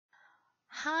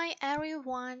Hi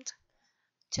everyone.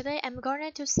 Today I'm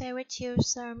going to share with you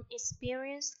some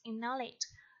experience and knowledge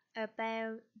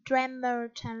about grammar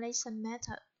translation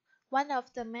method, one of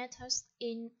the methods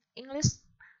in English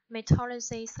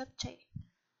methodology subject.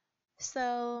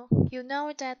 So you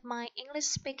know that my English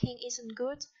speaking isn't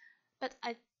good, but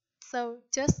so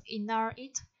just ignore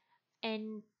it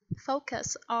and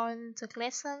focus on the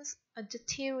lessons and the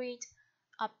theory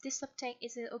of this subject.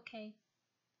 Is it okay?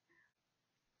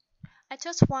 I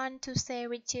just want to share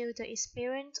with you the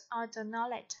experience or the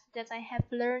knowledge that I have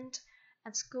learned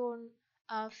at school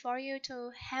for you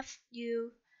to have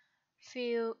you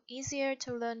feel easier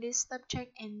to learn this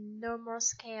subject and no more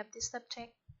scared of this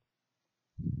subject.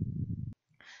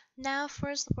 Now,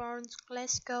 first of all,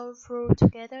 let's go through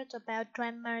together about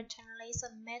grammar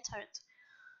translation method.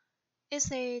 It's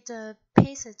the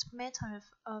basic method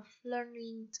of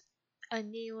learning a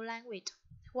new language.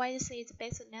 Why is it the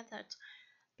basic method?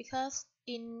 Because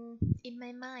in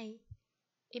my mind,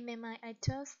 I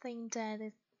just think that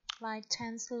it, like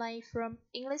translate from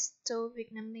English to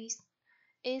Vietnamese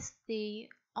is the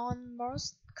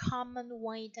almost common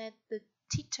way that the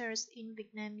teachers in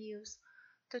Vietnam use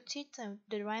to teach them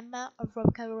the grammar or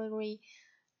vocabulary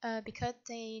because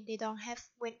they don't have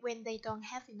when they don't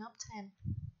have enough time.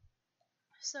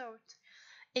 So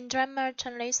in grammar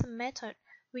translation method,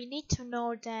 we need to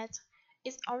know that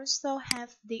it also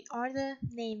have the other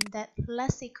name that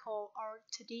lexical or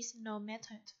traditional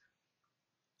method.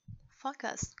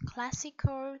 Focus,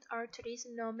 classical or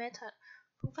traditional method.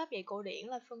 Phương pháp dạy cổ điển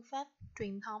là phương pháp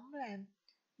truyền thống làm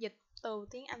dịch từ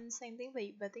tiếng Anh sang tiếng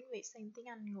Việt và tiếng Việt sang tiếng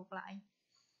Anh ngược lại.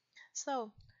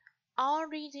 So,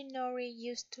 originally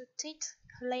used to teach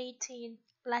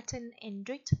Latin and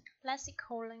Greek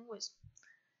classical language.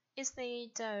 Is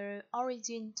the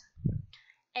origin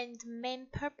and the main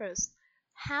purpose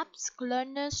helps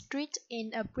learners read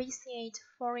and appreciate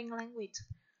foreign language.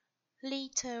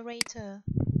 Literature.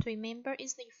 Remember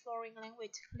is the foreign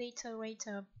language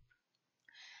literature.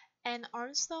 And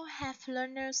also have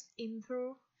learners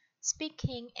improve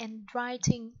speaking and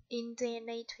writing in their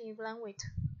native language.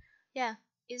 Yeah,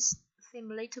 it's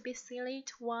seems a little bit silly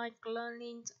while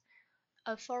learning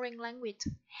a foreign language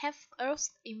have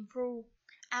us improve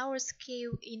our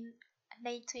skill in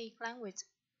native language.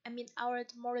 I mean our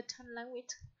mother tongue language.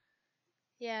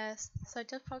 Yes, so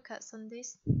just focus on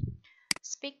this.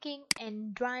 Speaking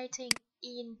and writing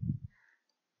in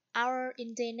our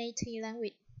Indian native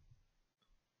language,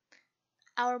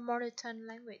 our mother tongue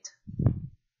language,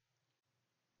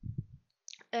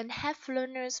 and have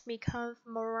learners become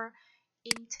more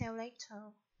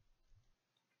intellectual.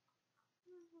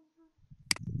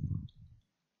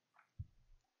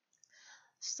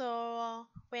 So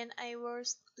when I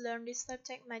was learning this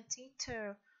subject, my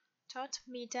teacher taught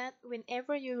me that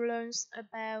whenever you learn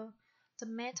about the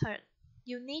method,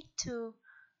 you need to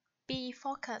be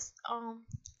focused on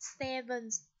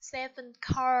seven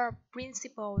core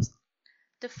principles.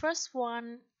 The first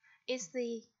one is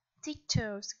the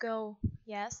teacher's goal.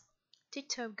 Yes,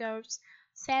 teacher goals.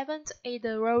 Seventh is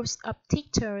the roles of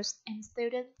teachers and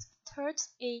students. Third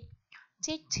is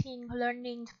teaching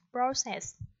learning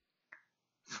process.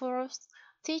 Fourth,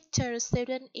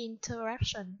 teacher-student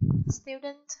interaction.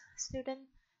 Student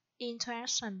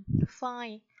interaction.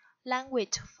 5.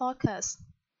 Language focus.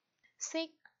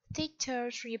 6.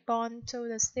 Teachers respond to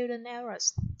the student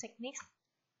errors. Techniques.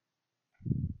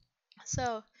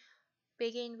 So,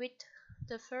 begin with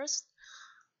the first.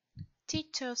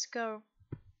 Teacher's goal.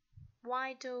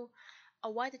 Why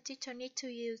the teacher need to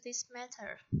use this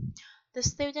method? The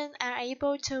students are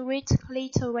able to read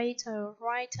literature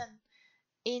written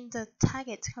in the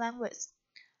target language.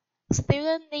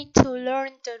 Students need to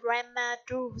learn the grammar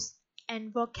rules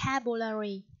and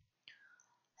vocabulary.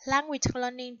 Language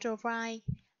learning provides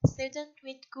students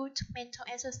with good mental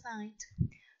exercise.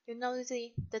 You know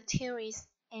the theories,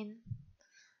 and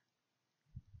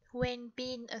when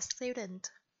being a student,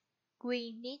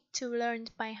 we need to learn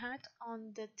by heart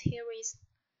on the theories,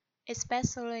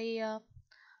 especially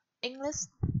English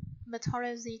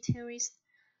methodology theories.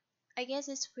 I guess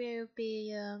it will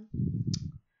be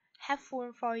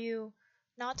helpful for you,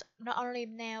 not only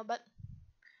now, but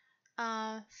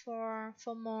for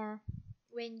more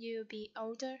when you be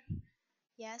older.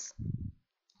 Yes.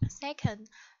 Second,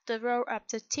 the role of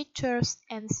the teachers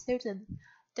and students.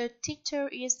 The teacher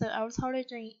is the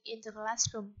authority in the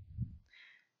classroom.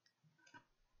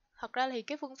 Thật ra thì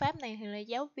cái phương pháp này thì là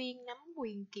giáo viên nắm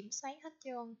quyền kiểm soát hết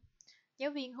trơn.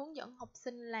 Giáo viên hướng dẫn học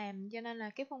sinh làm, cho nên là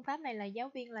cái phương pháp này là giáo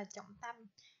viên là trọng tâm.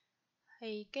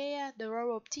 Thì cái the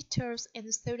role of teachers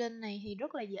and students này thì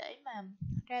rất là dễ mà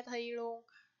ra thi luôn.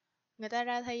 Người ta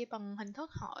ra thi bằng hình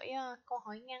thức hỏi câu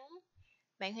hỏi ngắn.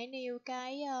 Bạn hãy nêu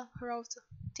cái roles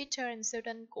teacher and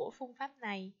student của phương pháp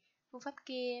này, phương pháp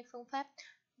kia, phương pháp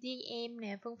DM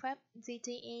nè, phương pháp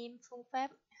GTM, phương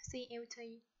pháp CLT.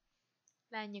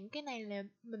 Là những cái này là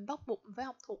mình bắt buộc phải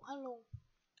học thuộc hết luôn.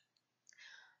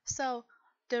 So,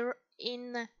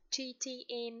 in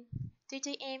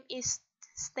GTM is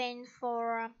stand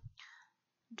for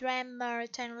Grammar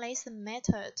Translation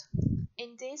Method.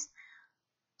 In this,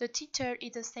 the teacher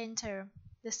is the center.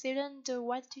 The students do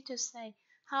what teacher say.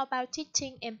 How about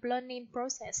teaching and learning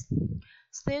process?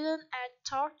 Students are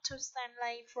taught to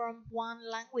translate from one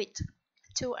language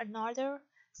to another.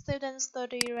 Students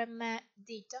study grammar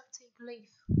deductively.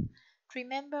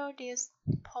 Remember this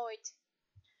point.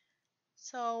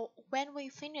 So when we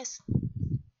finish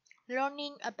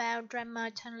learning about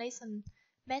grammar translation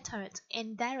method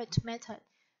and direct method,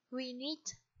 we need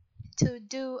to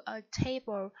do a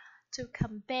table to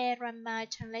compare grammar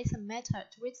translation method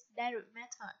with direct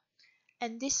method.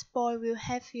 And this point will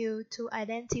help you to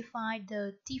identify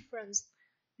the difference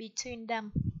between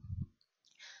them.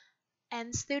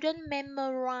 And students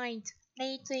memorize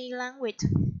native language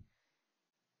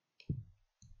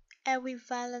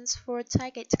equivalence for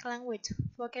target language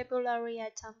vocabulary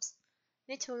items.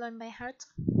 Need to learn by heart.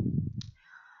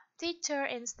 Teacher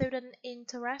and student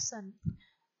interaction.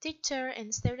 Teacher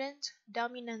and student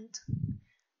dominant,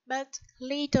 but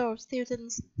little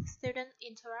student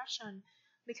interaction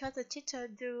because the teacher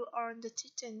do all the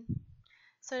teaching,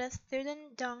 so the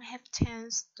student don't have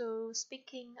chance to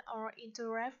speaking or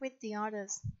interact with the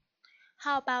others.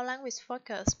 How about language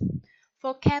focus?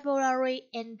 Vocabulary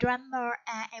and grammar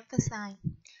are emphasized.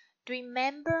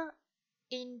 Remember,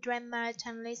 in grammar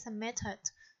translation method,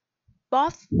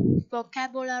 both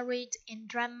vocabulary and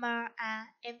grammar are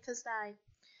emphasized,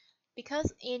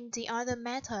 because in the other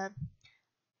method,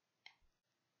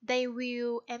 they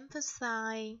will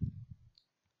emphasize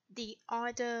the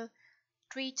other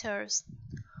features.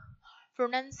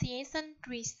 Pronunciation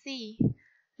receive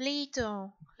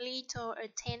little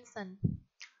attention.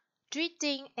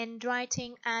 Reading and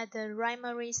writing are the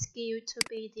primary skills to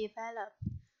be developed.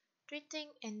 Reading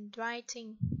and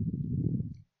writing.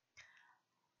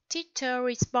 Teacher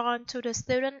respond to the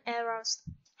student errors.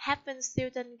 Having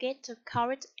student get the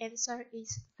correct answer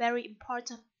is very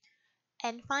important.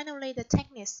 And finally, the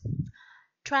techniques.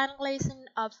 Translation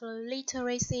of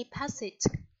literacy passage.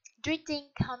 Reading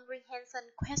comprehension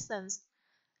questions.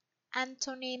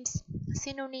 Antonyms,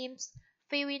 synonyms,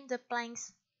 fill in the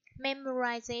blanks.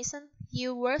 Memorization,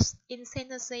 use words in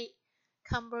sentence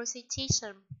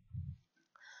composition.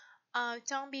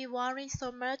 Don't be worried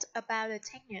so much about the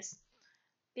techniques,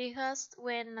 because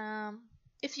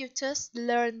if you just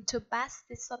learn to pass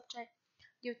this subject,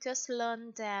 you just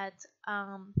learn that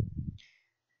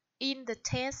in the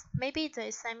test, maybe the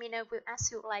examiner will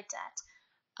ask you like that.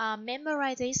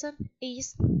 Memorization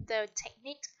is the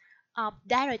technique of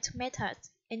direct method,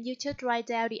 and you just write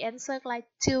down the answer like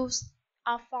twos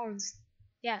or forms.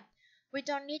 Yeah, we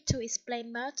don't need to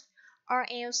explain much, or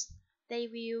else they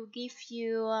will give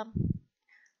you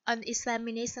an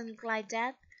examination like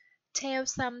that. Tell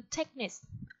some techniques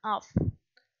of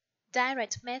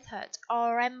direct method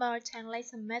or grammar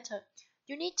translation method.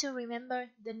 You need to remember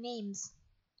the names.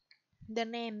 Do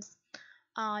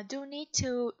need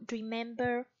to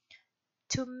remember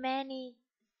too many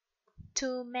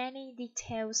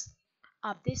details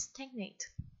of this technique.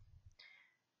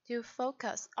 To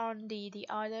focus on the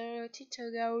other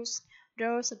teacher goals,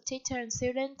 roles of teacher and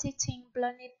student teaching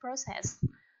learning process.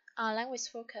 Language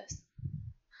focus.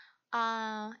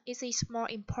 It is more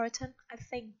important, I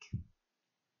think.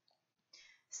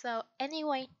 So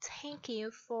anyway, thank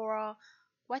you for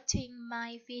watching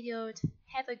my video.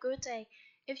 Have a good day.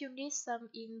 If you need some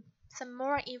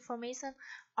more information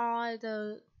or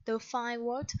the fine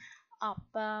word of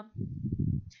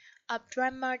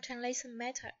grammar translation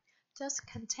method, just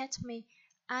contact me.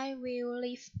 I will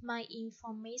leave my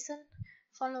information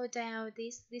follow down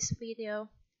this video.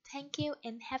 Thank you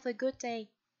and have a good day.